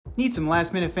Need some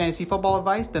last-minute fantasy football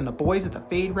advice? Then the boys at the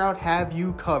Fade Route have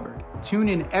you covered. Tune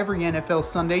in every NFL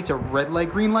Sunday to Red Light,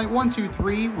 Green Light 1, 2,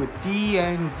 3 with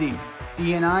DNZ.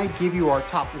 D and I give you our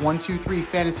top 1, 2, 3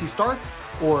 fantasy starts,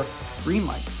 or green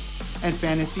light, and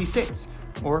fantasy sits,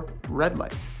 or red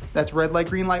light. That's Red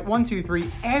Light, Green Light 1, 2, 3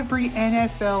 every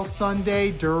NFL Sunday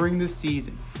during the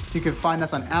season. You can find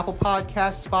us on Apple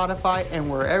Podcasts, Spotify, and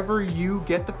wherever you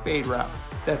get the Fade Route.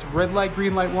 That's Red Light,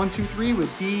 Green Light 1, 2, 3 with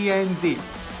DNZ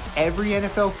every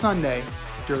NFL Sunday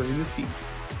during the season.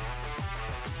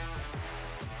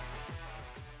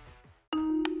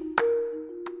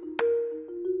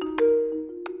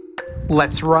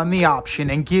 Let's run the option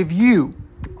and give you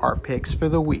our picks for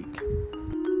the week.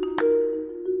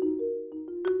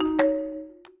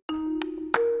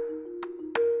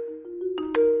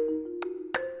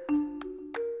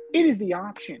 It is the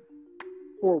option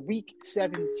for week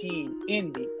 17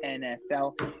 in the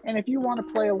NFL. And if you want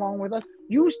to play along with us,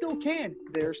 you still can.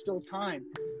 There's still time.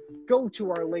 Go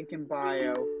to our link in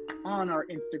bio on our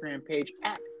Instagram page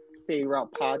at Fade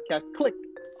Route Podcast. Click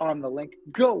on the link.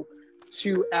 Go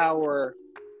to our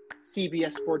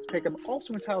CBS Sports Pick'em,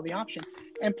 also entitled The Option,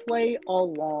 and play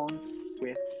along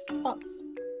with us.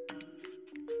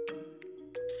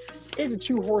 It's a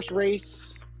 2-horse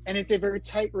race, and it's a very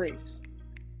tight race.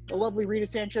 The lovely Rita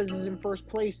Sanchez is in first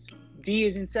place. D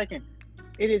is in second.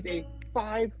 It is a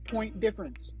 5-point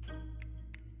difference.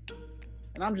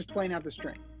 And I'm just playing out the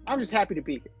string. I'm just happy to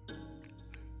beat it.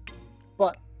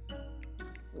 But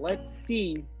let's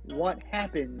see what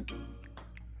happens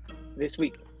this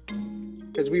week,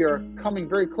 because we are coming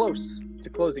very close to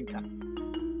closing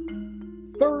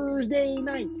time. Thursday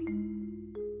night,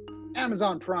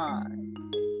 Amazon Prime.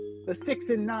 The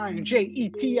 6-9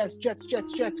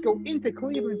 Jets go into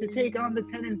Cleveland to take on the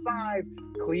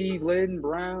 10-5 Cleveland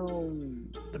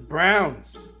Browns. The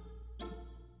Browns.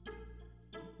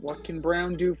 What can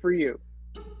Brown do for you?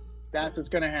 That's what's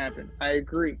going to happen. I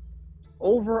agree.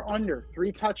 Over under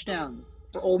 3 touchdowns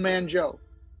for Old Man Joe.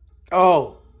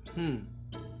 I'm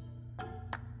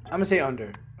gonna say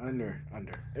under.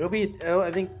 It'll be. I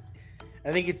think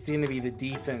it's going to be the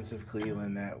defense of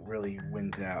Cleveland that really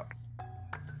wins out.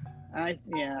 I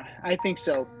think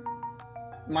so.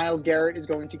 Miles Garrett is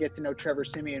going to get to know Trevor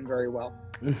Siemian very well.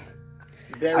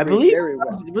 I believe very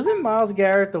well. Wasn't Miles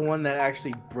Garrett the one that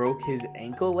actually broke his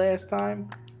ankle last time?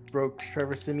 Broke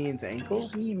Trevor Siemian's ankle?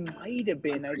 He might have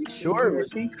been. I'm pretty sure it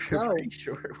was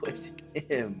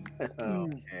him. Oh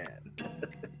man.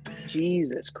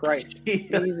 Jesus Christ.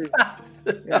 Jesus.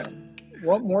 Yeah.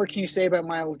 What more can you say about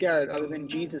Miles Garrett other than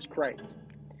Jesus Christ?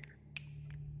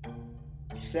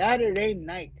 Saturday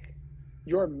night,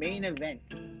 your main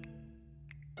event.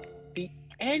 The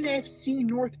NFC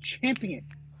North champion.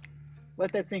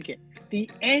 Let that sink in. The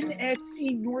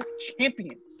NFC North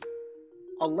champion.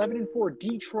 11-4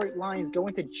 Detroit Lions go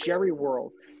into Jerry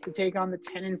World to take on the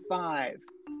 10-5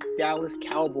 Dallas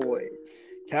Cowboys.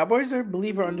 Cowboys, I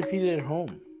believe, are undefeated at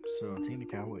home. So I'm taking the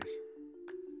Cowboys.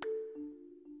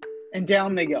 And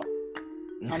down they go.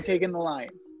 I'm taking the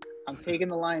Lions. I'm taking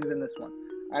the Lions in this one.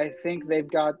 I think they've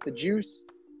got the juice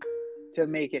to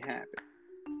make it happen.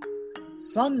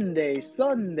 Sunday.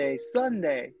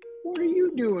 What are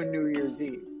you doing New Year's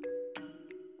Eve?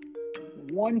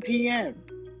 1 p.m.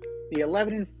 The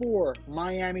 11-4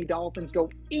 Miami Dolphins go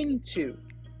into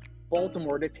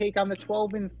Baltimore to take on the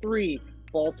 12-3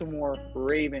 Baltimore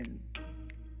Ravens.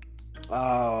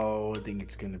 Oh, I think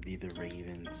it's going to be the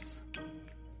Ravens.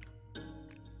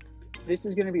 This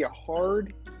is going to be a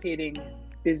hard-hitting,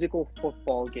 physical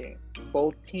football game.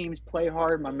 Both teams play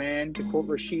hard, my man. To quote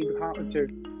Rasheed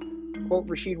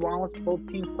Wallace, both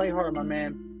teams play hard, my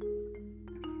man.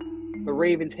 The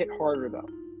Ravens hit harder, though.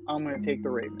 I'm going to take the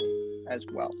Ravens as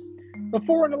well. The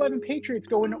 4-11 Patriots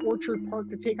go into Orchard Park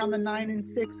to take on the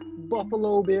 9-6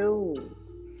 Buffalo Bills.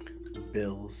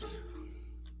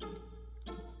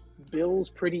 Bills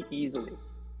pretty easily.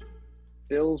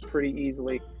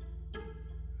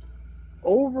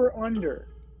 Over under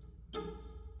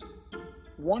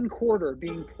 1 quarter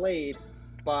being played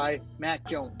by Mac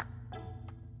Jones.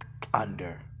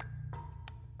 Under.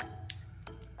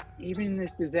 Even in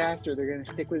this disaster, they're going to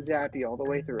stick with Zappy all the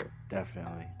way through.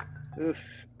 Definitely. Oof.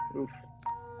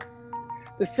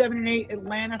 The 7-8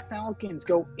 Atlanta Falcons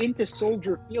go into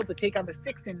Soldier Field to take on the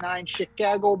 6-9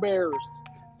 Chicago Bears.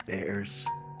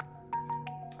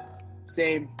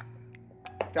 Same.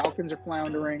 Falcons are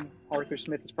floundering. Arthur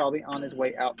Smith is probably on his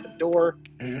way out the door.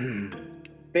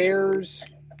 Bears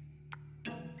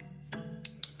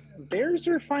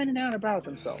are finding out about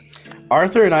themselves.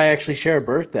 Arthur and I actually share a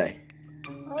birthday.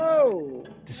 Oh.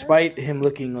 Despite him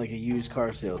looking like a used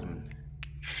car salesman.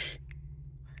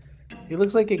 He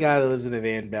looks like a guy that lives in a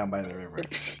van down by the river.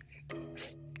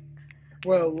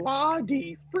 Well,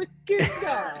 la-di frickin'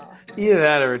 da. Either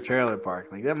that or a trailer park.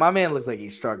 Like that, my man looks like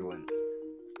he's struggling.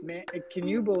 Man, can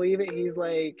you believe it? He's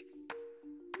like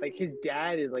his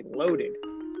dad is like loaded,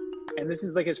 and this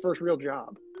is like his first real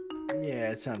job.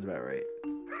 Yeah, it sounds about right.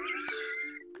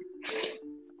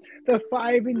 The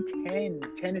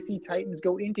 5-10 Tennessee Titans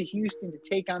go into Houston to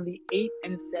take on the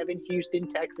 8-7 Houston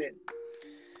Texans.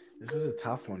 This was a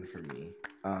tough one for me.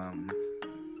 I'm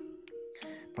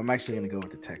actually going to go with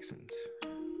the Texans.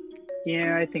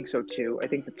 Yeah, I think so too. I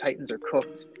think the Titans are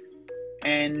cooked.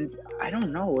 And I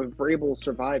don't know if Vrabel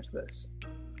survives this.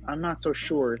 I'm not so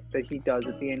sure that he does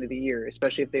at the end of the year,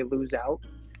 especially if they lose out.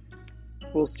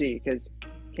 We'll see, because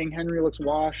King Henry looks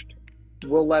washed.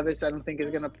 Will Levis, I don't think,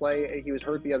 is going to play. He was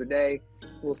hurt the other day.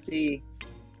 We'll see.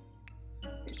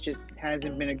 It just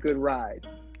hasn't been a good ride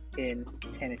in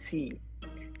Tennessee.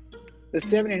 The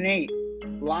 7-8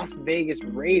 Las Vegas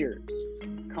Raiders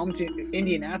come to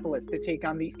Indianapolis to take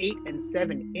on the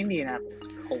 8-7 Indianapolis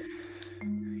Colts.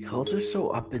 Colts are so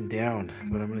up and down,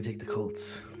 but I'm going to take the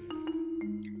Colts.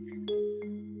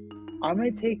 I'm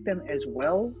going to take them as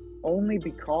well, only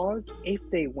because if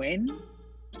they win,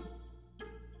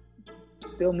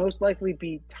 they'll most likely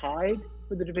be tied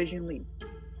for the division lead.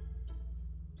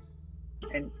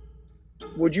 And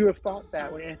would you have thought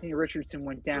that when Anthony Richardson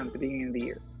went down at the beginning of the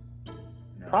year?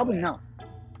 No Probably way. not.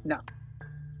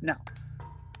 No.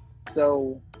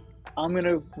 So I'm going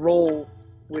to roll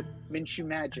with Minshew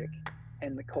Magic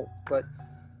and the Colts. But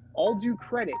all due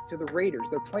credit to the Raiders.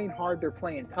 They're playing hard. They're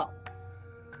playing tough.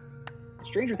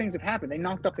 Stranger things have happened. They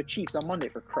knocked off the Chiefs on Monday,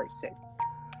 for Christ's sake.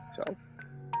 So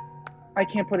I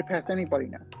can't put it past anybody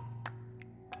now.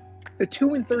 The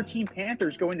 2-13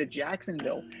 Panthers go into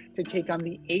Jacksonville to take on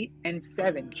the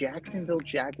 8-7 Jacksonville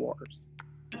Jaguars.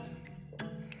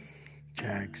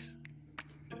 Jags.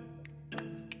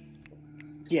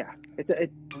 Yeah,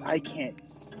 I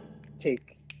can't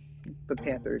take the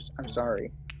Panthers. I'm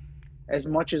sorry. As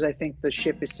much as I think the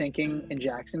ship is sinking in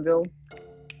Jacksonville,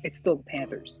 it's still the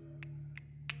Panthers.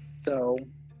 So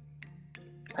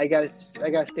I gotta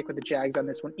stick with the Jags on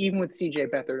this one, even with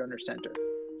CJ Beathard under center.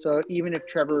 So even if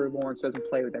Trevor Lawrence doesn't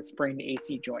play with that sprained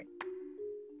AC joint,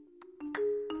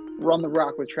 run the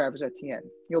rock with Travis Etienne.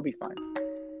 You'll be fine.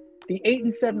 The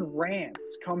 8-7 Rams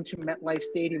come to MetLife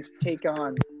Stadium to take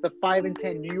on the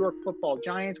 5-10 New York Football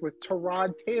Giants with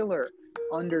Tyrod Taylor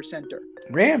under center.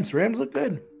 Rams look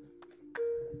good.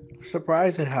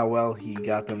 Surprised at how well he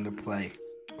got them to play.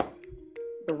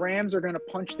 The Rams are going to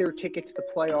punch their ticket to the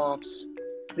playoffs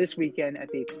this weekend at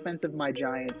the expense of my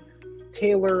Giants.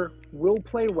 Taylor will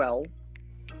play well,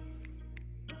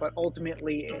 but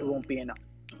ultimately it won't be enough.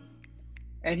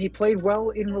 And he played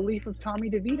well in relief of Tommy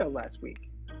DeVito last week.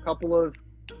 A couple of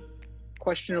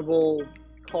questionable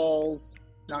calls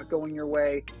not going your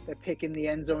way, that pick in the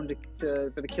end zone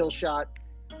for the kill shot.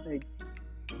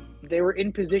 They were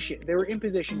in position. They were in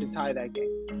position to tie that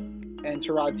game. And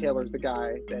Tyrod Taylor's the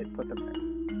guy that put them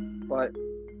there. But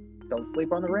don't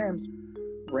sleep on the Rams.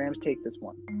 Rams take this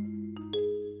one.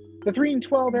 The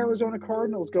 3-12 Arizona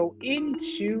Cardinals go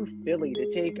into Philly to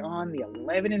take on the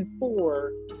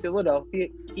 11-4 Philadelphia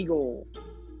Eagles.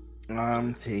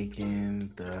 I'm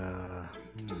taking the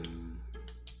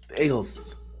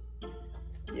Eagles.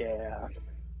 Yeah.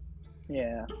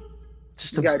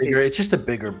 It's just a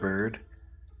bigger bird.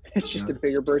 It's just a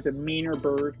bigger bird. It's a meaner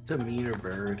bird. It's a meaner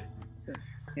bird.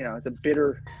 It's a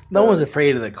bitter. No one's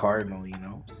afraid of the cardinal, you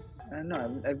know.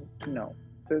 No.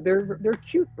 They're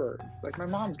cute birds. Like my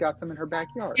mom's got some in her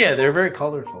backyard. Yeah, they're very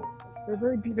colorful.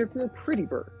 They're pretty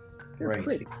birds. They're Right.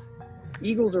 pretty.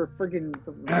 Eagles are friggin'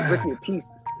 rip you to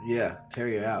pieces. Yeah, tear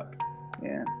you out.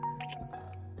 Yeah.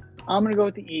 I'm gonna go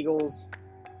with the Eagles.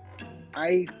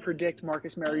 I predict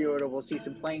Marcus Mariota will see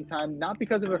some playing time, not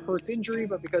because of a Hurts injury,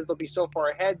 but because they'll be so far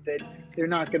ahead that they're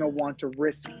not going to want to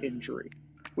risk injury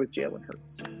with Jalen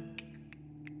Hurts.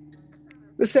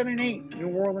 The 7-8 New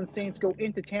Orleans Saints go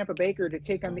into Tampa Baker to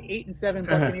take on the 8-7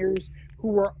 Buccaneers,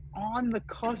 who are on the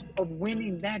cusp of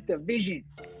winning that division.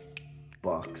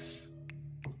 Bucks.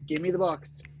 Give me the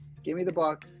Bucks.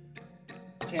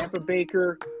 Tampa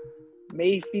Baker,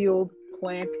 Mayfield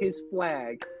plants his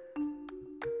flag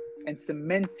and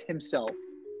cements himself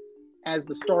as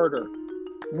the starter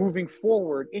moving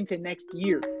forward into next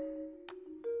year.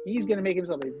 He's going to make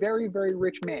himself a very, very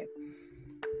rich man.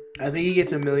 I think he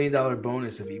gets $1 million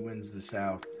bonus if he wins the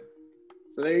South.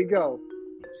 So there you go.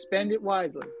 Spend it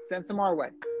wisely. Send some our way.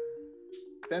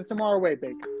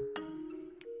 Baker.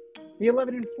 The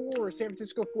 11-4 San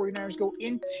Francisco 49ers go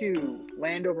into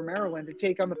Landover, Maryland to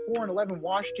take on the 4-11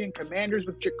 Washington Commanders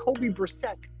with Jacoby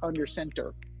Brissett under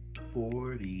center.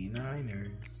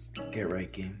 49ers. Get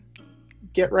right game.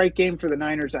 Get right game for the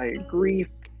Niners. I agree.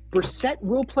 Brissett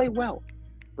will play well.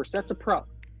 Brissett's a pro.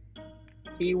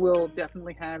 He will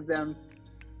definitely have them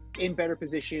in better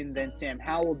position than Sam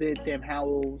Howell did. Sam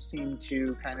Howell seemed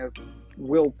to kind of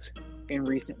wilt in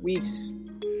recent weeks.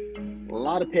 A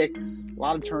lot of picks, a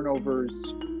lot of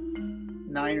turnovers.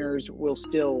 Niners will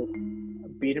still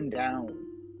beat him down.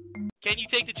 Can you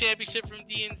take the championship from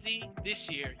DNZ? This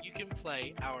year, you can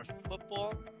play our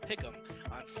football pick'em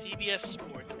on CBS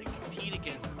Sports and compete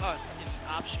against us in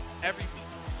the option every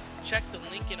week. Check the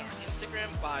link in our Instagram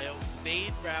bio,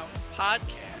 Fade Route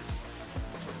Podcast,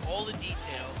 for all the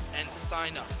details and to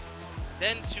sign up.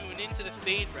 Then tune into the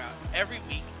Fade Route every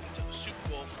week until the Super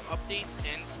Bowl for updates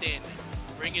and standings.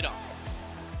 Bring it on.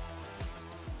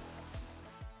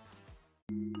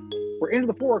 We're into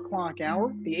the 4 o'clock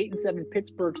hour. The 8-7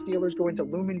 Pittsburgh Steelers go into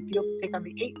Lumen Field to take on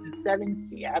the 8-7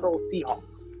 Seattle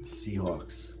Seahawks.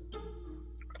 Seahawks.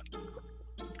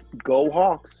 Go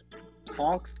Hawks.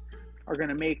 Hawks are going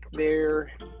to make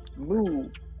their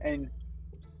move and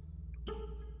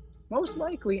most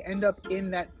likely end up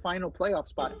in that final playoff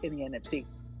spot in the NFC.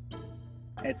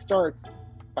 And it starts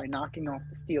by knocking off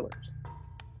the Steelers.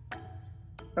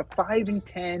 The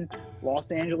 5-10 Los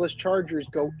Angeles Chargers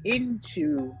go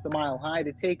into the Mile High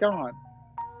to take on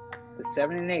the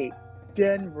 7-8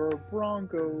 Denver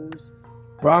Broncos.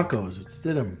 Broncos with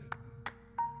Stidham.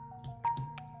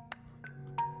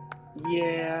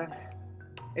 Yeah,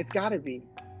 it's got to be.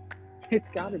 It's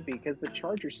got to be because the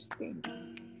Chargers stink.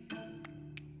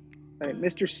 Like,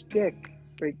 Mr. Stick,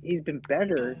 like, he's been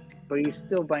better, but he's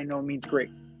still by no means great.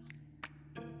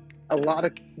 A lot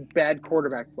of bad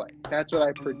quarterback play. That's what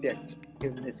I predict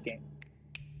in this game.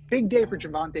 Big day for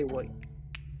Javonte Williams.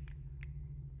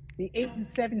 The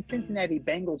 8-7 Cincinnati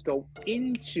Bengals go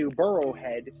into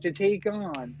Burrowhead to take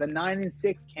on the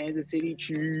 9-6 Kansas City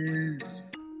Chiefs.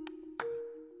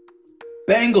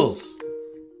 Bengals.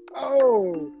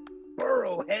 Oh,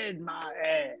 Burrowhead my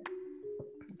ass.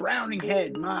 Browning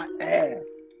head my ass.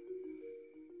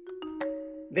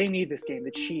 They need this game.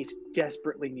 The Chiefs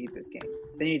desperately need this game.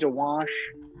 They need to wash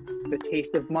the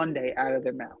taste of Monday out of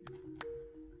their mouth.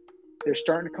 They're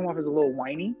starting to come off as a little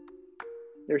whiny.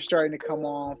 They're starting to come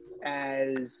off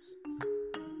as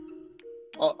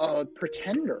a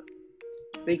pretender.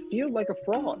 They feel like a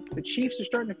fraud. The Chiefs are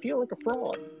starting to feel like a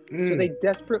fraud. So they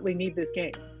desperately need this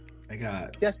game.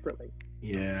 Desperately.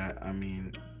 Yeah, I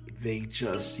mean, they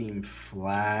just seem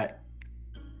flat.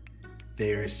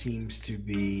 There seems to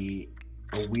be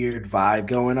a weird vibe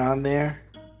going on there.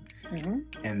 Mm-hmm.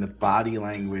 And the body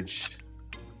language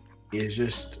is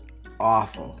just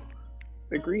awful.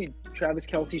 Agreed. Travis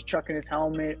Kelce's chucking his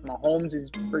helmet. Mahomes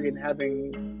is friggin'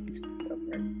 having.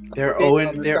 They're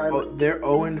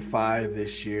 0-5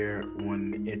 this year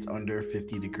when it's under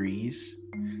 50 degrees.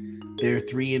 They're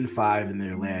 3-5 in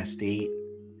their last 8.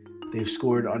 They've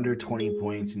scored under 20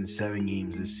 points in 7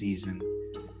 games this season.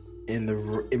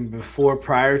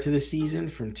 Prior to the season,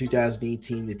 from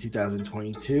 2018 to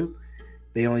 2022,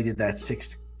 they only did that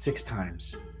six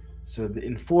times. So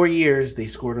in 4 years, they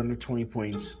scored under 20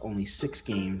 points, only 6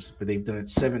 games, but they've done it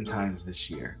 7 times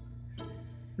this year.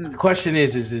 The question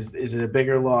is it a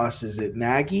bigger loss? Is it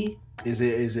Nagy? Is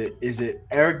it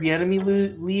Eric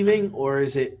Bieniemy leaving, or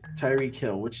is it Tyreek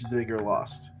Hill? Which is the bigger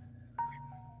loss?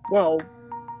 Well,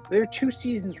 they're 2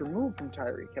 seasons removed from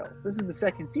Tyreek Hill. This is the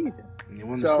second season. And they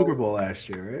won the Super Bowl last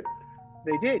year, right?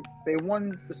 They did. They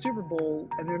won the Super Bowl,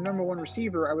 and their number one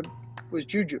receiver was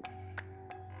Juju.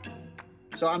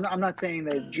 So I'm not saying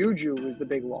that Juju is the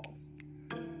big loss.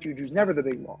 Juju's never the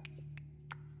big loss.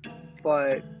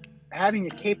 But having a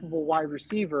capable wide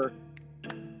receiver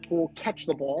who will catch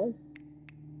the ball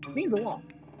means a lot.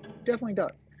 Definitely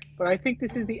does. But I think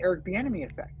this is the Eric Bieniemy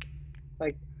effect.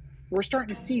 Like, we're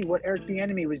starting to see what Eric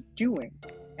Bieniemy was doing.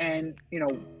 And,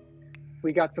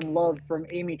 we got some love from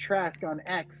Amy Trask on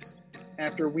X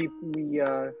after we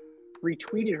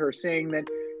retweeted her saying that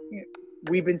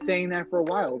we've been saying that for a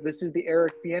while. This is the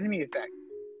Eric Bieniemy effect.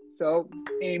 So,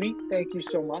 Amy, thank you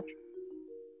so much.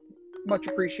 Much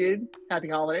appreciated. Happy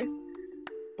holidays.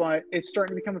 But it's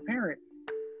starting to become apparent.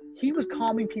 He was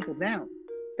calming people down.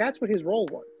 That's what his role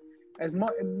was.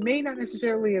 It may not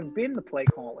necessarily have been the play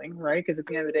calling, right? Because at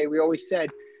the end of the day, we always said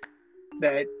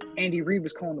that Andy Reid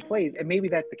was calling the plays, and maybe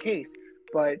that's the case.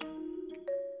 But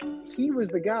he was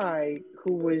the guy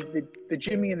who was the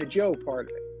Jimmy and the Joe part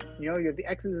of it. You have the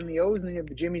X's and the O's, and then you have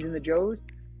the Jimmys and the Joes.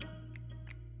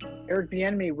 Eric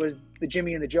Bieniemy was the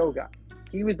Jimmy and the Joe guy.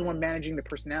 He was the one managing the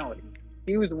personalities.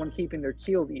 He was the one keeping their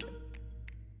keels even.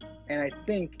 And I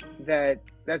think that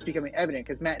that's becoming evident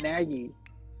because Matt Nagy,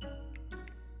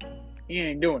 he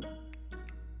ain't doing it.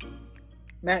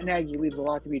 Matt Nagy leaves a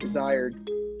lot to be desired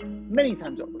many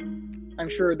times over. I'm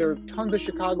sure there are tons of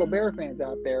Chicago Bear fans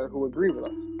out there who agree with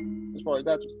us as far as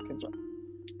that's concerned.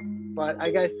 But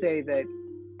I gotta say that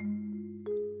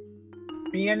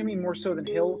Bieniemy more so than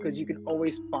Hill, because you can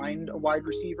always find a wide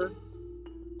receiver.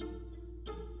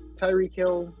 Tyreek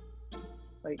Hill,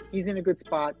 he's in a good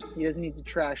spot. He doesn't need to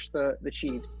trash the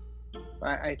Chiefs.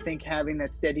 I think having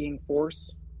that steadying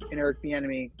force in Eric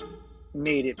Bieniemy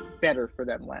made it better for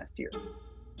them last year.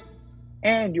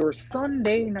 And your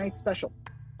Sunday night special.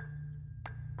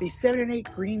 The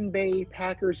 7-8 Green Bay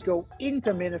Packers go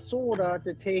into Minnesota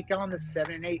to take on the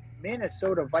 7-8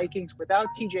 Minnesota Vikings without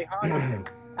TJ Hawkinson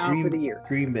out for the year.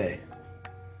 Green Bay.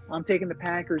 I'm taking the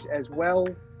Packers as well.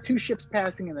 2 ships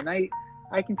passing in the night.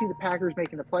 I can see the Packers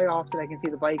making the playoffs, and I can see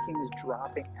the Vikings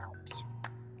dropping out.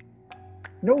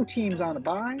 No teams on a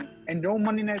bye, and no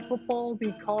Monday Night Football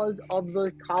because of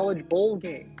the college bowl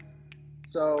games.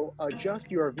 So adjust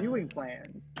your viewing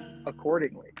plans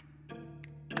accordingly.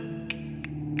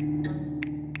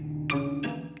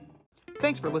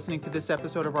 Thanks for listening to this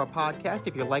episode of our podcast.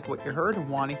 If you like what you heard and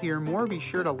want to hear more, be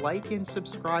sure to like and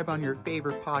subscribe on your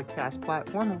favorite podcast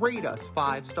platform. Rate us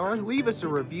 5 stars, leave us a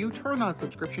review, turn on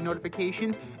subscription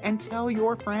notifications, and tell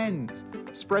your friends.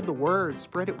 Spread the word,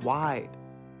 spread it wide.